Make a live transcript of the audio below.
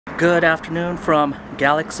Good afternoon from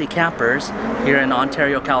Galaxy Campers here in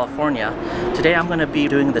Ontario, California. Today I'm going to be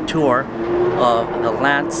doing the tour of the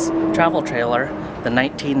Lance travel trailer, the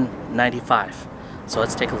 1995. So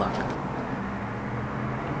let's take a look.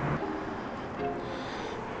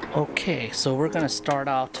 Okay, so we're going to start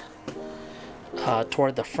out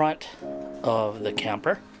toward the front of the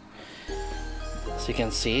camper. So you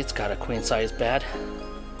can see it's got a queen size bed,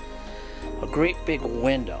 a great big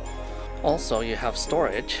window. Also, you have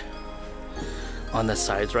storage on the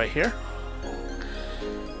sides right here.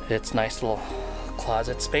 It's nice little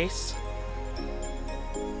closet space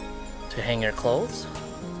to hang your clothes.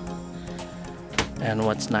 And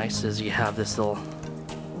what's nice is you have this little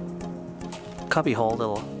cubby hole,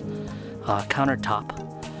 little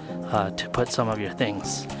countertop to put some of your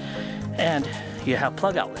things. And you have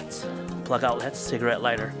plug outlets, cigarette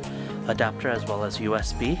lighter adapter, as well as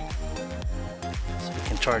USB. So you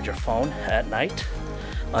can charge your phone at night.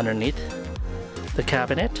 Underneath the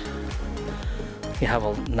cabinet, you have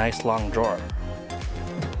a nice long drawer.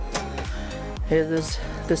 It is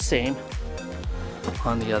the same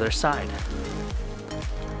on the other side.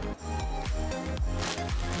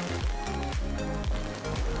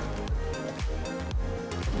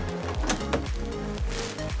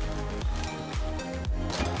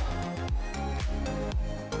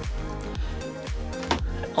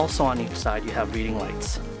 Also on each side you have reading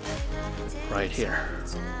lights right here.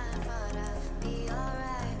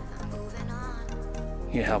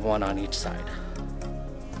 You have one on each side.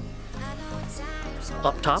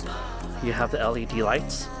 Up top you have the LED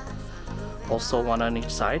lights, also one on each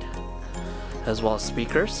side, as well as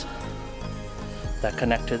speakers that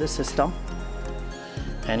connect to the system.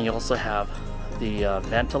 And you also have the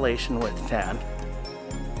ventilation with fan.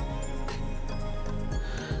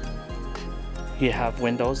 You have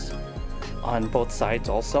windows on both sides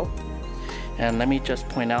also. And let me just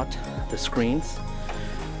point out the screens.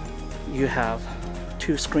 You have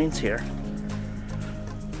two screens here.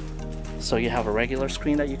 So you have a regular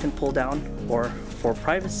screen that you can pull down, or for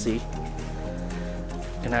privacy,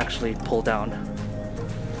 you can actually pull down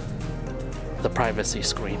the privacy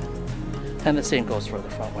screen. And the same goes for the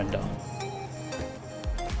front window.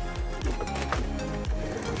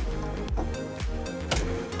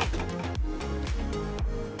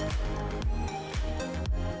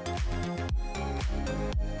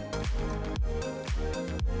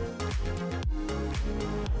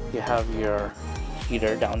 You have your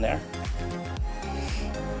heater down there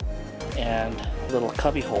and little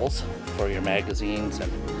cubby holes for your magazines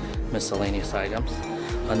and miscellaneous items.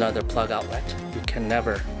 Another plug outlet. You can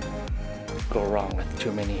never go wrong with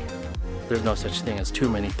too many. There's no such thing as too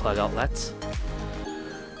many plug outlets.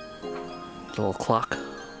 Little clock.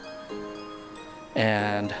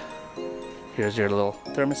 And here's your little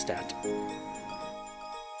thermostat.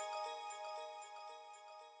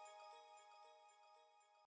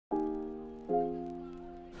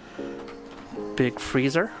 Big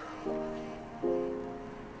freezer.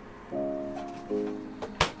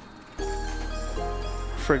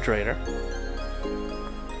 Refrigerator.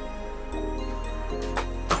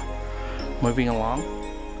 Moving along,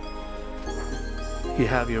 you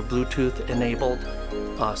have your Bluetooth enabled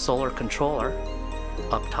solar controller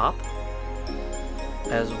up top,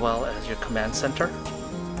 as well as your command center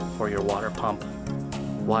for your water pump,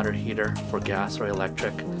 water heater for gas or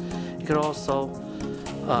electric. You could also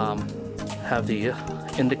have the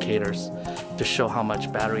indicators to show how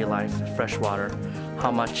much battery life, fresh water,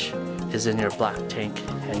 how much is in your black tank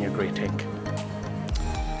and your gray tank.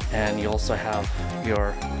 And you also have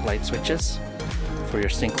your light switches for your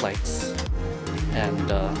sink lights and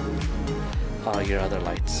your other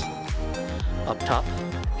lights. Up top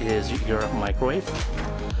is your microwave.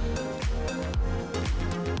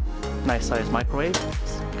 Nice size microwave,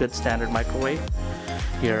 good standard microwave.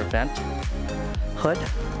 Your vent hood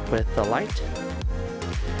with the light.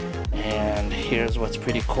 And here's what's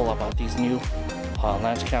pretty cool about these new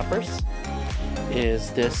Lance campers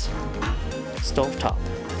is this stove top.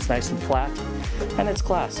 It's nice and flat and it's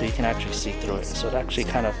glass, so you can actually see through it. So it actually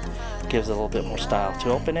kind of gives a little bit more style.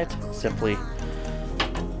 To open it, simply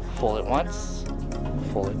fold it once,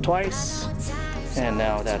 fold it twice, and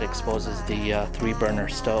now that exposes the 3-burner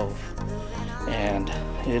stove. And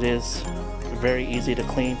it is very easy to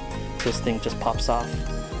clean. This thing just pops off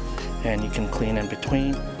and you can clean in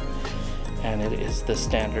between. And it is the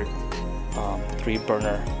standard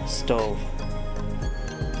 3-burner stove.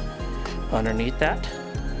 Underneath that,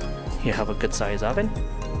 you have a good size oven.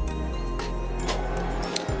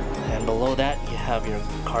 And below that, you have your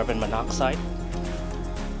carbon monoxide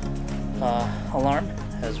alarm,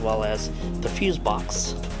 as well as the fuse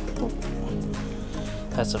box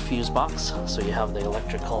That's a fuse box, so you have the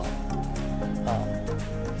electrical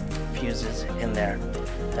fuses in there,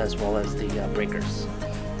 as well as the breakers.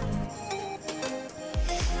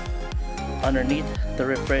 Underneath the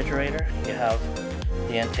refrigerator, you have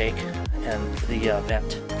the intake and the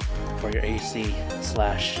vent for your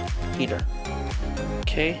AC/heater.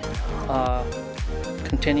 Okay,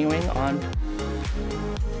 continuing on,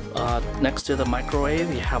 next to the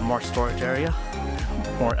microwave, you have more storage area,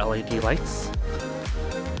 more LED lights,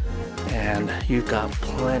 and you've got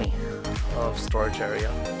plenty of storage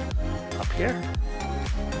area up here.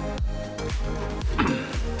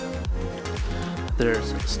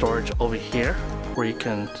 There's storage over here where you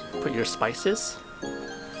can put your spices.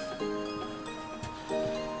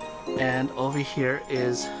 And over here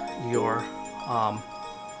is your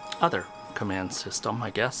other command system,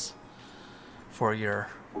 I guess, for your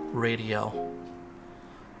radio,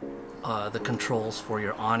 the controls for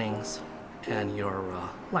your awnings and your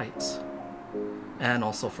lights, and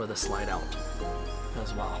also for the slide out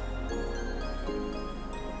as well.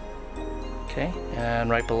 Okay, and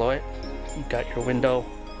right below it, you got your window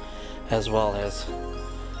as well as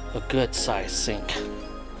a good sized sink.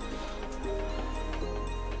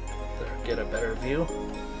 There, get a better view.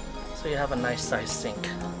 So you have a nice sized sink.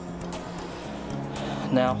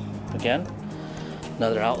 Now, again,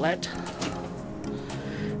 another outlet.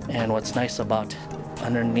 And what's nice about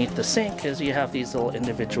underneath the sink is you have these little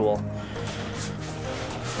individual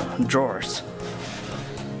drawers.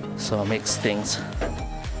 So it makes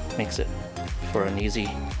it for an easy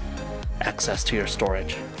access to your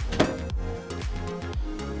storage.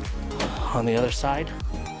 On the other side,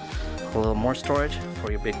 a little more storage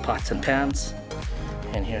for your big pots and pans.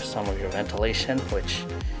 And here's some of your ventilation, which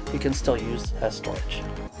you can still use as storage.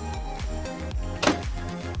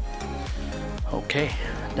 Okay,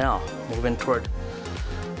 now moving toward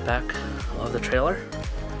back of the trailer,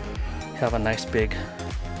 you have a nice big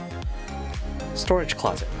storage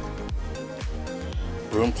closet.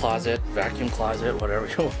 Broom closet, vacuum closet, whatever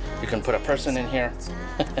you can put a person in here.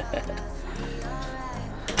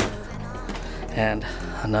 And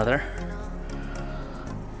another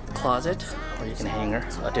closet where you can hang your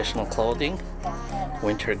additional clothing,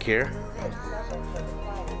 winter gear.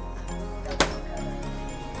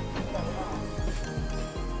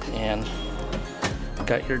 And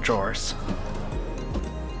got your drawers.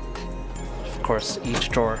 Of course, each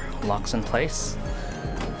drawer locks in place.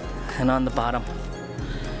 And on the bottom,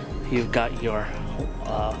 you've got your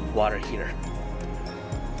water heater.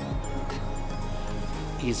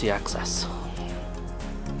 Easy access.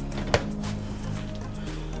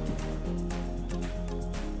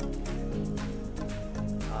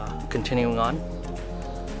 Continuing on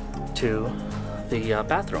to the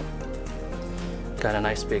bathroom. Got a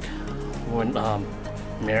nice big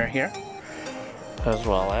mirror here, as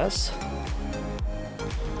well as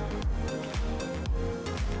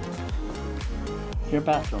your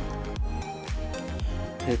bathroom.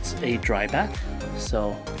 It's a dry bath,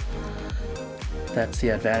 so that's the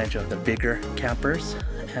advantage of the bigger campers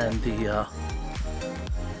and the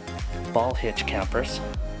ball hitch campers.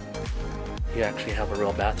 You actually have a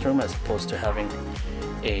real bathroom as opposed to having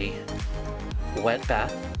a wet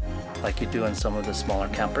bath like you do in some of the smaller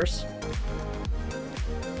campers.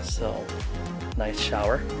 So, nice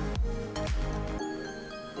shower.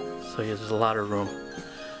 So there's a lot of room.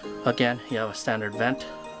 Again, you have a standard vent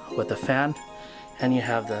with a fan, and you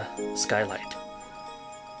have the skylight.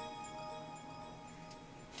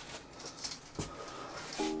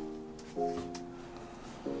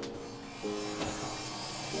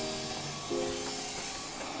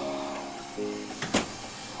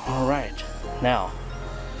 Alright, now,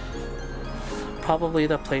 probably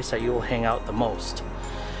the place that you will hang out the most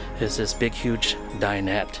is this big huge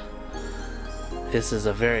dinette. This is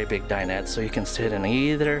a very big dinette, so you can sit on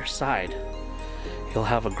either side. You'll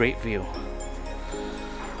have a great view.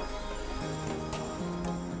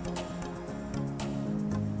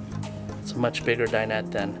 It's a much bigger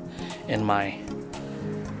dinette than in my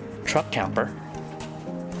truck camper.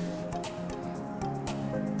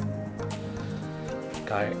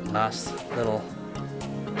 Got nice little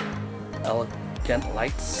elegant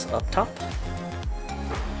lights up top.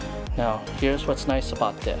 Now, here's what's nice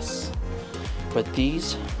about this. With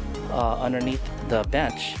these underneath the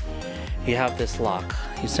bench, you have this lock.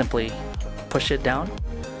 You simply push it down.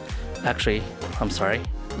 Actually, I'm sorry.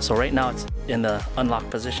 So right now it's in the unlock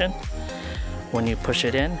position. When you push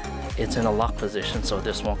it in, it's in a lock position, so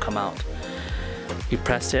this won't come out. You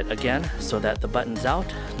press it again so that the button's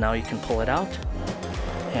out. Now you can pull it out,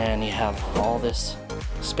 and you have all this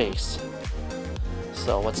space.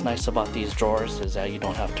 So what's nice about these drawers is that you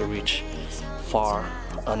don't have to reach far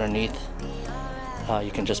underneath,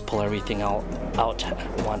 you can just pull everything out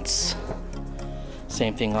at once.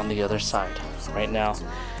 Same thing on the other side. Right now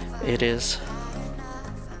it is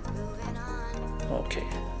okay,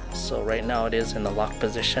 so right now it is in the lock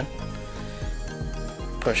position.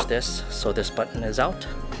 Push this so this button is out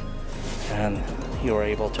and you are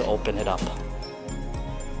able to open it up.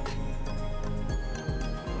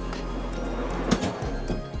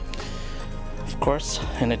 Of course,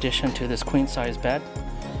 in addition to this queen size bed,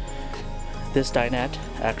 this dinette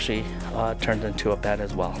actually turns into a bed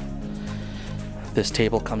as well. This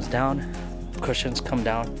table comes down, cushions come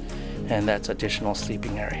down, and that's additional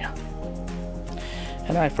sleeping area.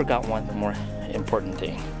 And I forgot one more important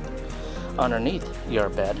thing. Underneath your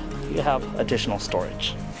bed, you have additional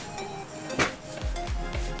storage.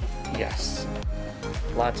 Yes,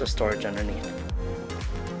 lots of storage underneath.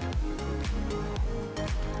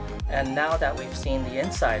 And now that we've seen the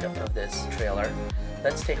inside of this trailer,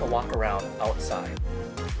 let's take a walk around outside.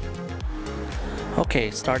 Okay,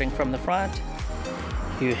 starting from the front,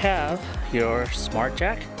 you have your smart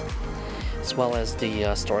jack, as well as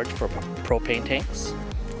the storage for propane tanks.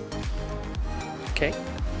 Okay,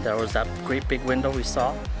 there was that great big window we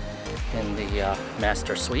saw in the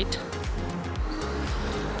master suite.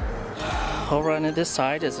 Over on this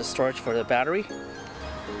side is the storage for the battery,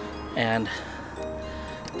 and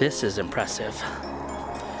this is impressive.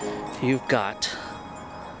 You've got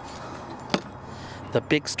the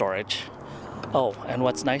big storage. Oh, and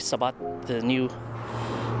what's nice about the new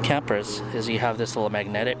campers is you have this little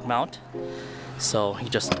magnetic mount, so you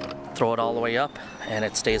just throw it all the way up and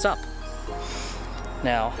it stays up.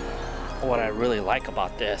 Now, what I really like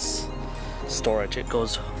about this storage, it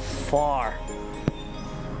goes far,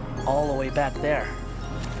 all the way back there.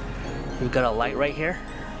 You've got a light right here.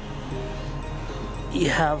 You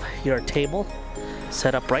have your table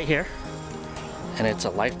set up right here, and it's a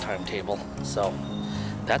lifetime table, so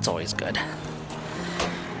that's always good.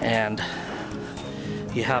 And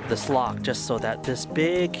you have this lock just so that this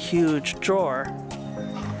big huge drawer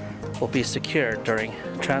will be secured during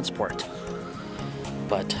transport.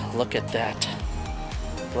 But look at that.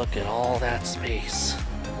 Look at all that space.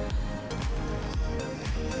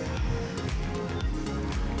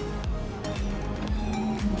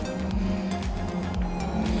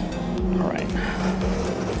 All right.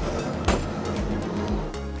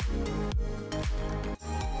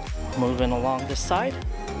 Moving along this side,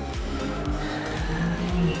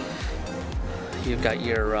 you've got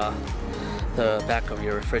your the back of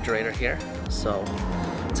your refrigerator here, so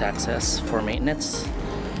it's access for maintenance.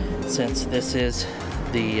 Since this is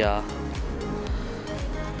the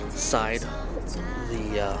side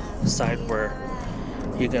where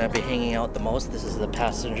you're gonna be hanging out the most, this is the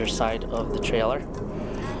passenger side of the trailer.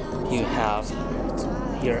 You have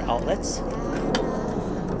your outlets.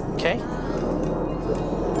 Okay.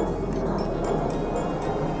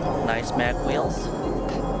 Nice mag wheels.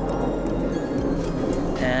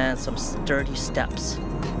 And some sturdy steps.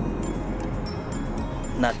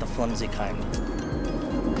 Not the flimsy kind.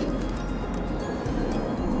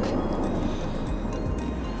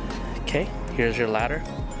 Okay, here's your ladder.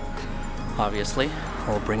 Obviously,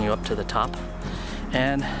 we'll bring you up to the top.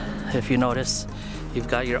 And if you notice, you've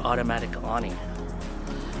got your automatic awning.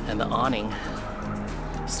 And the awning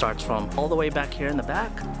starts from all the way back here in the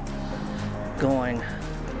back, going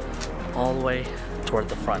all the way toward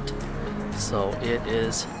the front. So it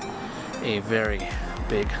is a very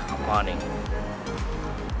big awning.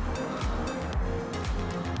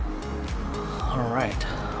 All right,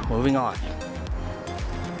 moving on.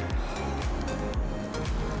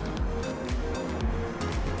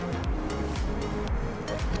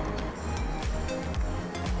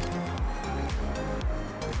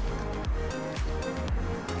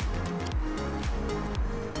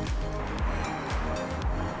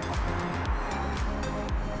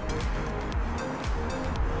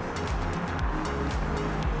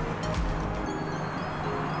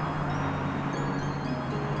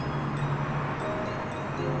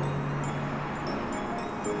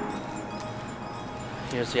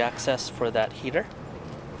 Here's the access for that heater.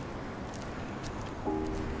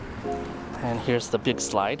 And here's the big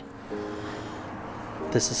slide.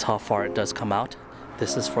 This is how far it does come out.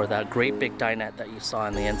 This is for that great big dinette that you saw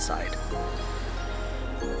on the inside.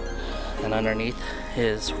 And underneath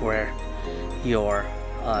is where your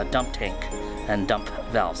dump tank and dump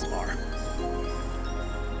valves are.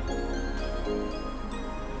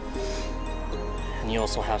 And you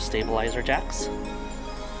also have stabilizer jacks.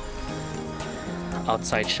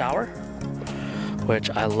 Outside shower,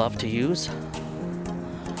 which I love to use.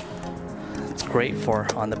 It's great for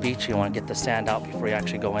on the beach. You want to get the sand out before you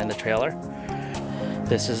actually go in the trailer.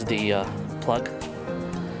 This is the plug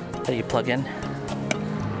that you plug in,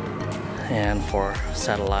 and for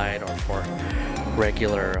satellite or for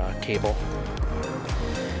regular cable.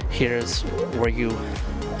 Here's where you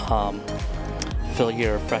fill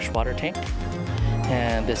your freshwater tank,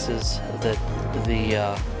 and this is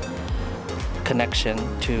the connection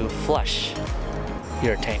to flush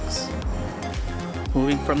your tanks.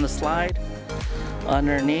 Moving from the slide,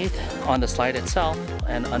 underneath on the slide itself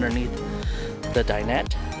and underneath the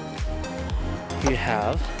dinette, you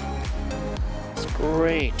have this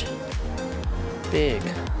great big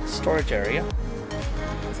storage area.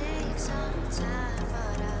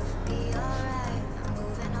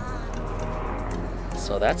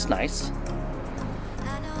 So that's nice.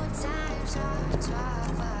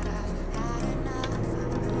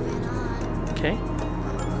 Okay.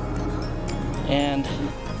 And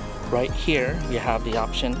right here you have the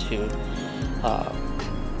option to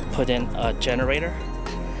put in a generator,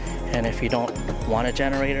 and if you don't want a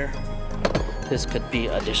generator, this could be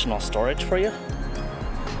additional storage for you,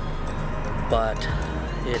 but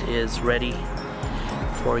it is ready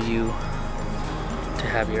for you to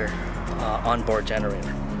have your onboard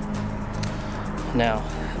generator. Now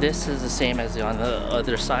this is the same as on the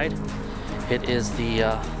other side. It is the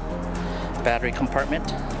battery compartment,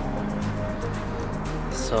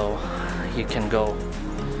 so you can go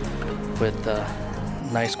with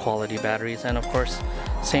nice quality batteries, and of course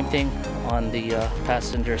same thing on the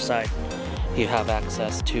passenger side. You have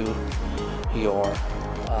access to your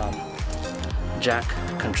jack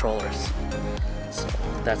controllers. So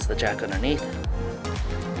that's the jack underneath,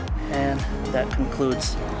 and that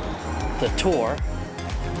concludes the tour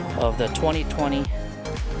of the 2020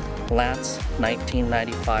 Lance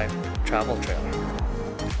 1995 travel trailer.